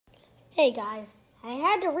Hey guys, I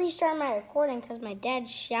had to restart my recording because my dad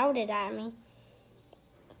shouted at me.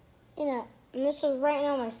 And this was right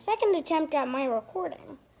now my second attempt at my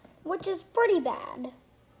recording, which is pretty bad.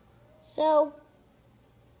 So,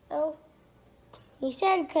 he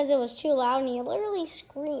said because it was too loud and he literally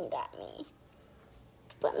screamed at me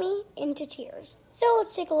to put me into tears. So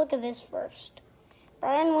let's take a look at this first.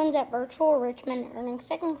 Byron wins at Bristol and Richmond, earning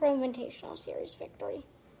second Pro Invitational Series victory.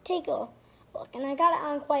 Take a look, and I got it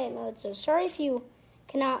on quiet mode, so sorry if you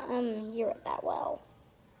cannot hear it that well.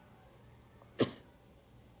 New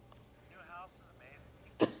house is amazing.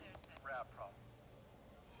 Except there's this wrap problem.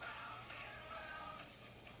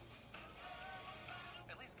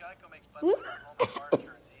 At least Geico makes bundling our home and car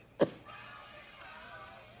insurance easy.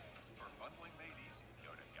 For bundling made easy,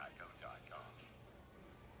 go to geico.com.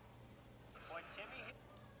 Boy, Timmy.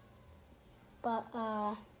 But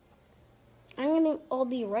I'll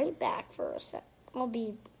be right back for a sec. I'll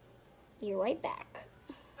be right back.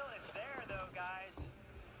 Is there though, guys?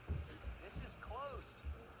 This is close.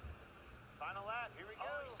 Final lap. Here we go.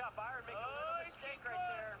 You saw Byron make a little mistake right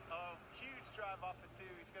there. Oh, huge drive off the two.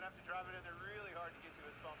 He's going to have to drive it in there really hard to get to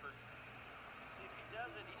his bumper. See if he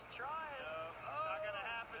does it. He's trying. Not going to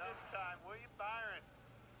happen this time. William Byron,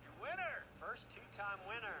 your winner. First two-time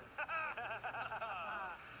winner.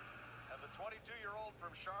 And the 22-year-old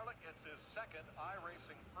from Charlotte gets his second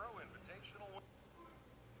iRacing Pro Invitational win.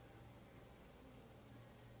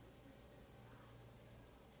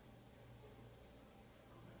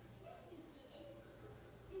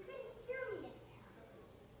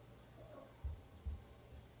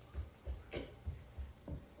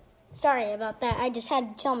 Sorry about that. I just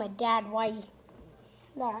had to tell my dad why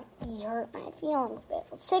he hurt my feelings a bit.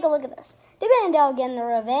 Let's take a look at this. DiBenedetto getting the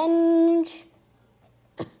revenge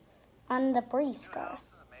on the Preece New car.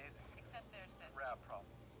 house is amazing. Except there's this wrap problem.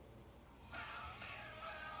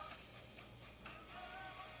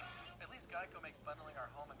 At least Geico makes bundling our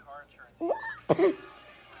home and car insurance easy.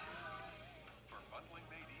 For bundling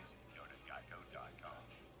made easy, go to geico.com.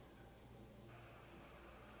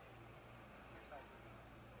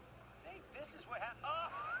 Hey, this is what happened.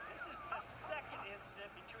 This is the second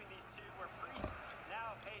incident between these two where Preece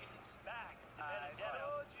now pays back DiBenedetto. I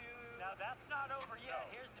told you. Now that's not over yet.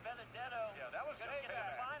 No. Here's DiBenedetto. Yeah, that was Gonna just get the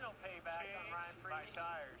payback. final payback on Ryan Changed my Preece.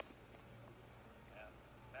 tires. And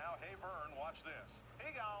now, hey Vern, watch this. Here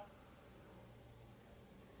you go.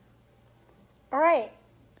 All right.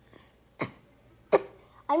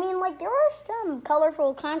 I mean, there was some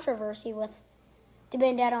colorful controversy with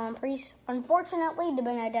DiBenedetto and Preece. Unfortunately,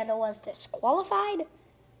 DiBenedetto was disqualified.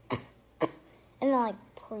 And then,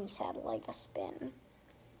 Preece had, a spin.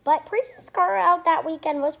 But Preece's car out that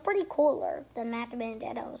weekend was pretty cooler than Matt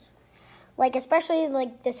DiBenedetto's. Especially,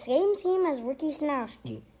 the same team as Ricky Snoush.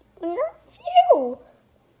 Phew!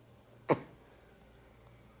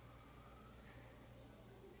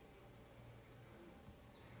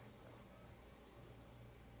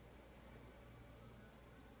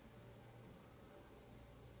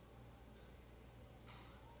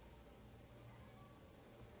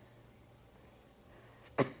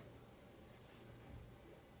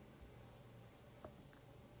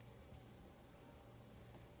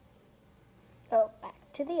 Oh, back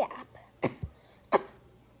to the app.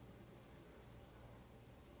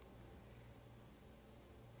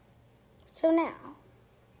 So now,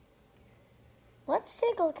 let's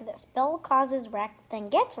take a look at this. Bill causes wreck, then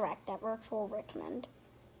gets wrecked at Virtual Richmond.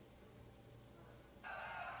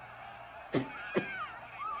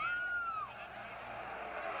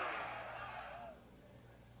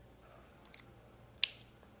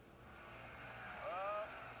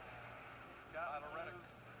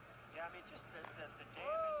 Yeah, I mean, just the damage, the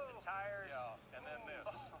tires. Yeah, and then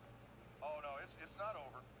this. Oh, no, it's not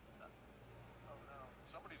over. Oh, no.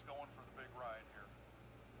 Somebody's going for the big ride here.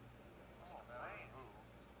 Just a matter of who.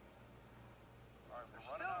 All right, we're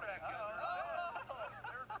running out of gun.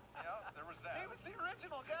 There was that. He was the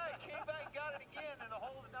original guy. He came back and got it again, and the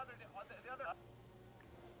other.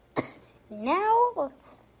 Now,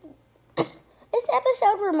 this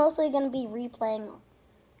episode we're mostly going to be replaying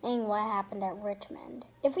what happened at Richmond.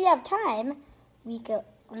 If we have time, we could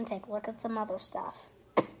take a look at some other stuff.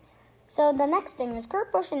 So the next thing is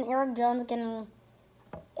Kurt Busch and Eric Jones getting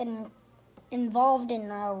involved in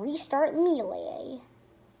a restart melee.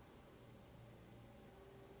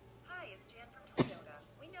 Hi, it's Jan from Toyota.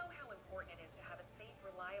 We know how important it is to have a safe,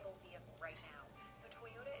 reliable vehicle right now, so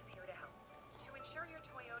Toyota is here to help. To ensure your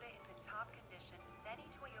Toyota is in top condition, many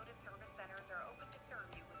Toyota service centers are open to serve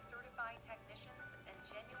you with certified technicians and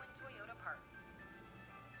genuine Toyota parts.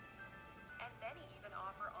 And many even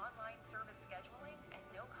offer online service scheduling and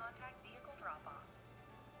no-contact vehicle drop-off.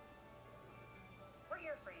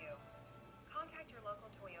 for you. Contact your local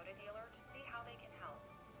Toyota dealer to see how they can help.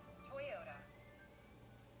 Toyota.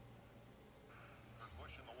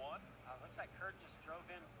 Pushing the one. Looks like Kurt just drove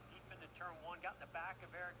in deep into turn one, got in the back of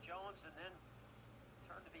Eric Jones, and then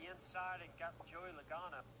turned to the inside and got Joey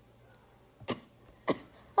Logano.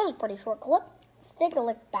 That was a pretty short clip. Let's take a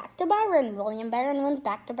look back to Byron. William Byron wins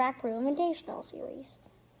back-to-back Pro Invitational Series.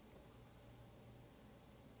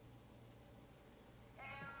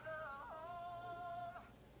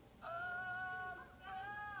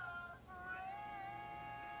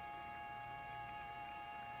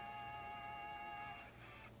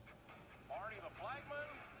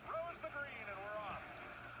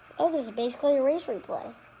 Oh, this is basically a race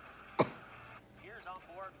replay. Here's on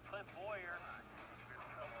board Clint Bowyer.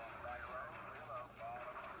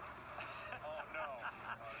 Oh, no.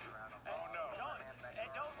 Oh, no.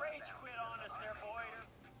 Don't rage quit on us there, Bowyer.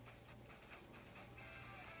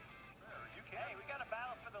 Hey, we got a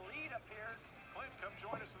battle for the lead up here. Clint, come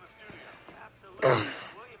join us in the studio. Absolutely.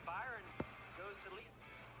 William Byron goes to lead.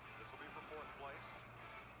 This will be for fourth place.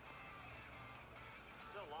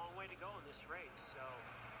 Still a long way to go in this race, so...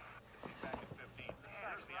 He's back at 15.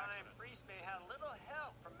 There's Ryan Preece may have a little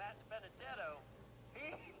help from Matt DiBenedetto. He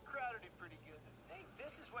crowded him pretty good. Hey,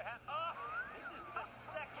 this is what happened. Oh, this is the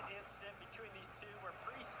second incident between these two where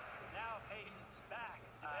Preece now pays back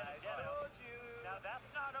DiBenedetto. Now that's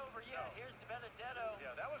not over yet. No. Here's DiBenedetto.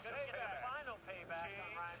 Yeah, that was just get payback. a final payback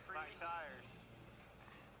on Ryan Preece. Tires.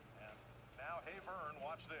 And now, hey, Vern,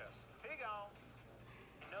 watch this. Big on.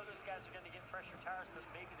 You know those guys are going to get fresher tires, but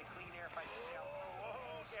maybe the clean air fight stay out.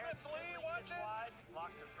 Smith-Lee, watch it. Wide,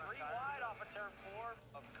 locked the front tire. Wide off of turn 4.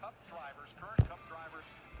 Of Cup drivers, current Cup drivers,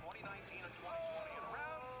 2019 and 2020. And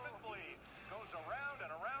around Smith-Lee goes around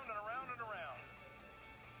and around and around and around.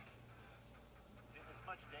 Did as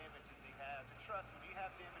much damage as he has. And trust me, you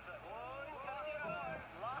have damage like, whoa, he's got shot.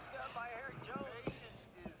 Locked up by Eric Jones. Patience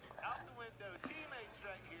is out the window. Teammates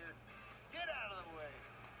right here. Get out of the way.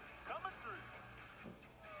 Coming through.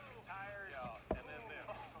 Tires. Yeah, and then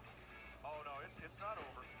this. Oh, no, it's not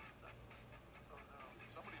over. Oh, no.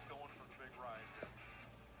 Somebody's going for the big ride here.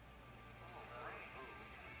 Oh, all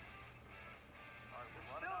right, we're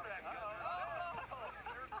running out of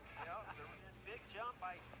yeah, there was Big jump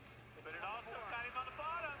by... But it also got him on the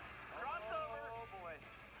bottom. Crossover. Oh, boy.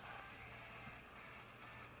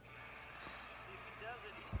 Let's see if he does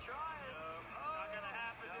it. He's trying. Not going to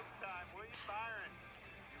happen this time. William Byron,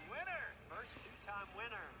 your winner. First two-time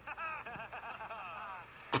winner.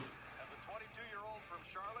 And the 22-year-old from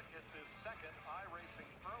Charlotte gets his second iRacing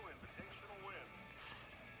Pro Invitational win.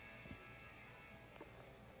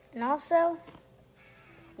 And also,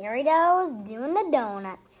 here he goes doing the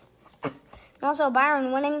donuts. And also,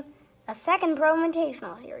 Byron winning a second Pro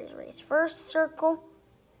Invitational Series race. First circle,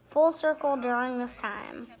 full circle during this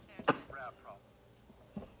time.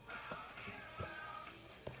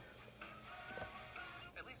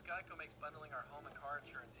 At least Geico makes bundling our home and car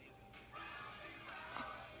insurance easy.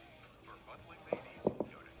 For bundling made easy,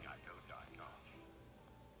 go to geico.com.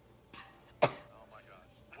 Oh my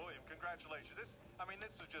gosh. William, congratulations. This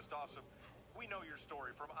is just awesome. We know your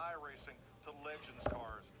story from iRacing to Legends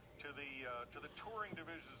cars to the touring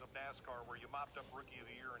divisions of NASCAR where you mopped up Rookie of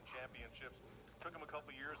the Year and championships. Took them a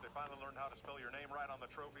couple of years. They finally learned how to spell your name right on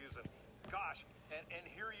the trophies. And gosh, and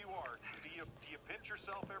here you are. Do you pinch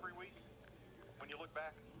yourself every week when you look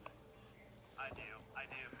back? I do.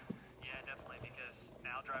 Yeah, definitely, because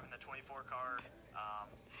now driving the 24 car,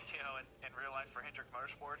 in real life for Hendrick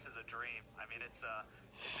Motorsports is a dream. I mean, it's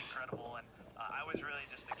incredible, and I was really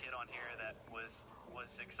just the kid on here that was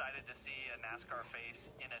excited to see a NASCAR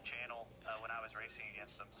face in a channel when I was racing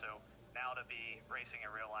against them. So now to be racing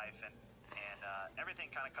in real life and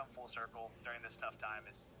everything kind of come full circle during this tough time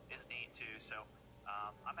is neat too. So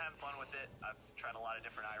I'm having fun with it. I've tried a lot of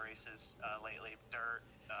different iRaces lately, dirt,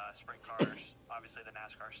 sprint cars, obviously the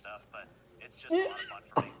NASCAR stuff, but it's just a lot of fun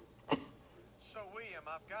for me. So, William,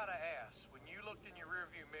 I've got to ask, when you looked in your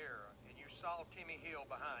rearview mirror and you saw Timmy Hill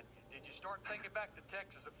behind, did you start thinking back to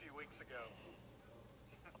Texas a few weeks ago?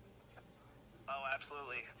 Oh,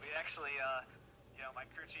 absolutely. We actually, my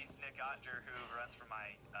crew chief, Nick Ottinger, who runs for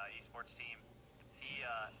my esports team, he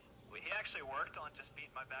actually worked on just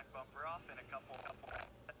beating my back bumper off in a couple.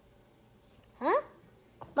 Huh?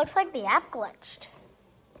 Looks like the app glitched.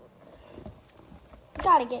 We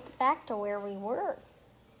gotta get back to where we were.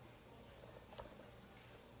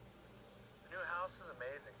 The new house is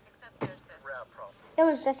amazing. Except there's this. Route problem. It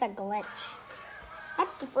was just a glitch.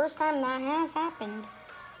 That's the first time that has happened.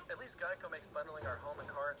 At least Geico makes bundling our home and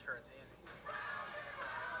car insurance easy.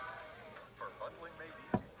 For bundling made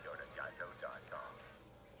easy, go to geico.com.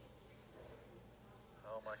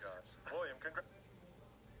 Oh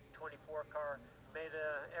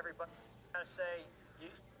say,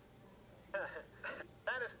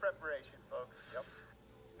 That is preparation, folks. Yep.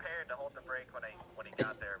 Prepared to hold the brake when he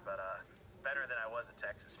got there, but better than I was in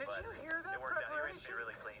Texas. Did but you hear that it worked out. He raced me preparation?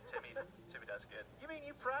 really clean. Timmy does good. You mean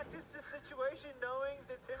you practiced this situation knowing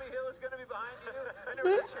that Timmy Hill is going to be behind you and there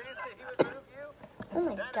was a chance that he would move you? Oh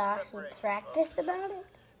my That is gosh, he preparation, practiced about it?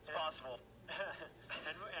 It's possible.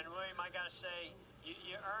 and William, I gotta say,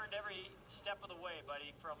 you earned every step of the way,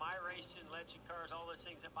 buddy. From iRacing, legend cars, all those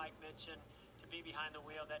things that Mike mentioned, to be behind the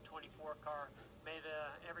wheel of that 24 car. Made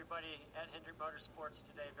everybody at Hendrick Motorsports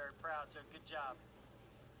today very proud. So good job.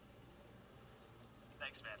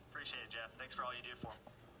 Thanks, man. Appreciate it, Jeff. Thanks for all you do for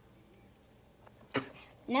me.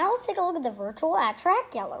 Now let's take a look at the virtual at track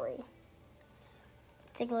gallery.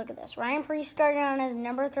 Let's take a look at this. Ryan Preece started on his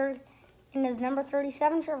number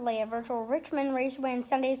 37 Chevrolet at Virtual Richmond Raceway in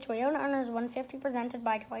Sunday's Toyota Owners 150 presented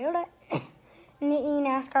by Toyota in the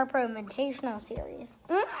enascar Pro Invitational Series.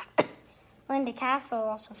 Linda Castle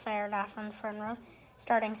also fired off from the front row,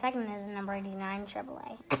 starting second in his number 89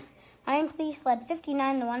 Chevrolet. Ryan Preece led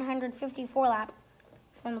 59 to 154 lap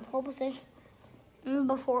from the pole position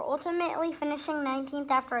before ultimately finishing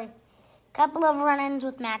 19th after a couple of run-ins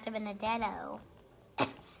with Matt DiBenedetto.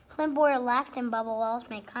 Clint Bowyer left and Bubba Wallace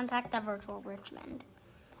made contact at Virtual Richmond.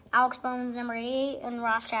 Alex Bowman's number 8 and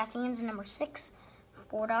Ross Chastain's number 6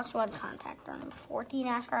 Ford also had contact during the 14th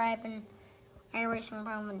NASCAR iRacing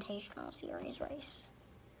Pro Invitational Series race.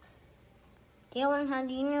 Dale Earnhardt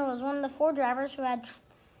Jr. was one of the 4 drivers who had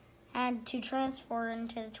to transfer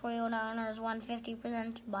into the Toyota Owners 150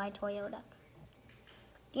 presented by Toyota.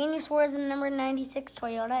 Daniel Suarez in the number 96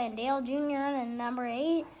 Toyota and Dale Jr. in the number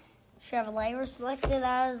 8 Chevrolet were selected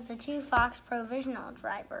as the 2 Fox Provisional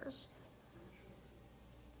drivers.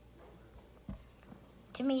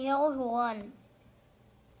 Timmy Hill, who won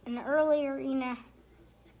an earlier NASCAR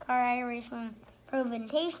iRacing Pro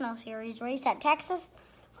Invitational Series race at Texas,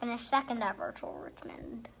 finished second at Virtual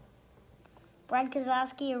Richmond. Brad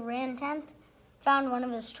Keselowski, who ran 10th, found one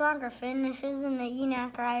of his stronger finishes in the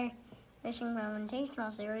enascar iRacing Pro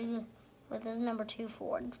Invitational Series with his number 2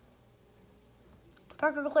 Ford.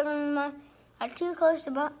 Parker Kligerman got too close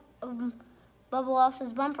to Bubba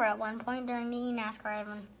Wallace's bumper at one point during the enascar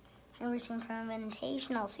iRacing Pro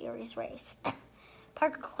Invitational Series race.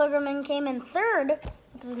 Parker Kligerman came in third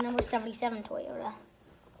with his number 77 Toyota.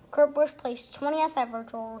 Kurt Busch placed 20th at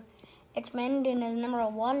Virtual Richmond in his number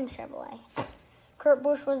 1 Chevrolet. Kurt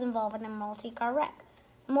Busch was involved in a multi-car wreck.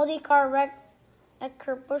 The multi-car wreck that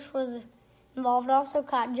Kurt Busch was involved also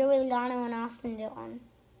caught Joey Logano and Austin Dillon.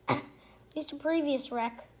 At least a previous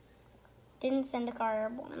wreck didn't send a car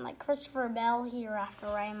airborne, like Christopher Bell here after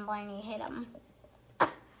Ryan Blaney hit him.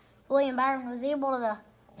 William Byron was able to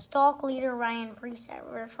stalk leader Ryan Preece at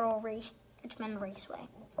Virtual Richmond Raceway.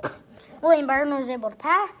 William Byron was able to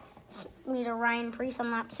pass leader Ryan Preece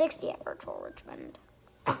on lap 60 at Virtual Richmond.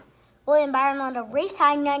 William Byron led a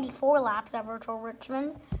race-high 94 laps at Virtual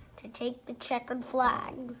Richmond to take the checkered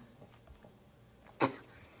flag.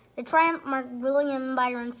 The triumph marked William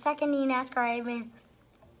Byron's second NASCAR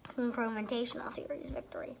Pro Invitational Series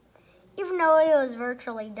victory. Even though it was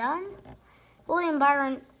virtually done, William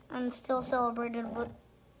Byron still celebrated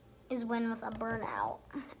his win with a burnout.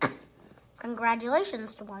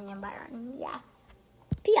 Congratulations to William Byron. Yeah.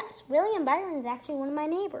 P.S. William Byron is actually one of my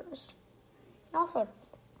neighbors. Also,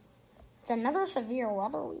 it's another severe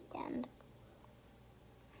weather weekend.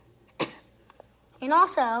 And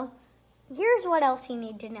also, here's what else you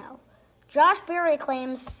need to know. Josh Berry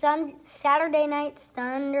claims Saturday night's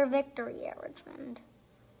Thunder victory at Richmond.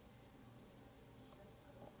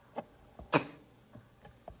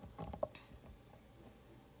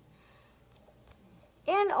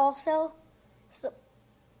 And also,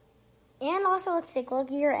 let's take a look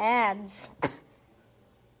at your ads.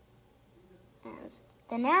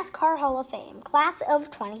 The NASCAR Hall of Fame, Class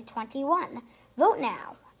of 2021. Vote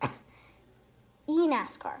now.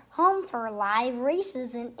 enascar, home for live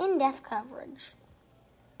races and in-depth coverage.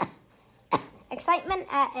 Excitement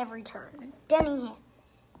at every turn. Denny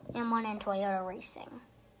Hamlin and Toyota Racing.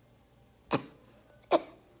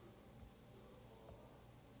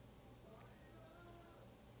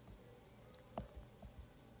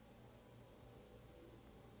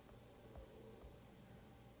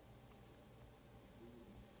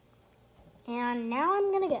 And now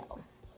I'm going to go.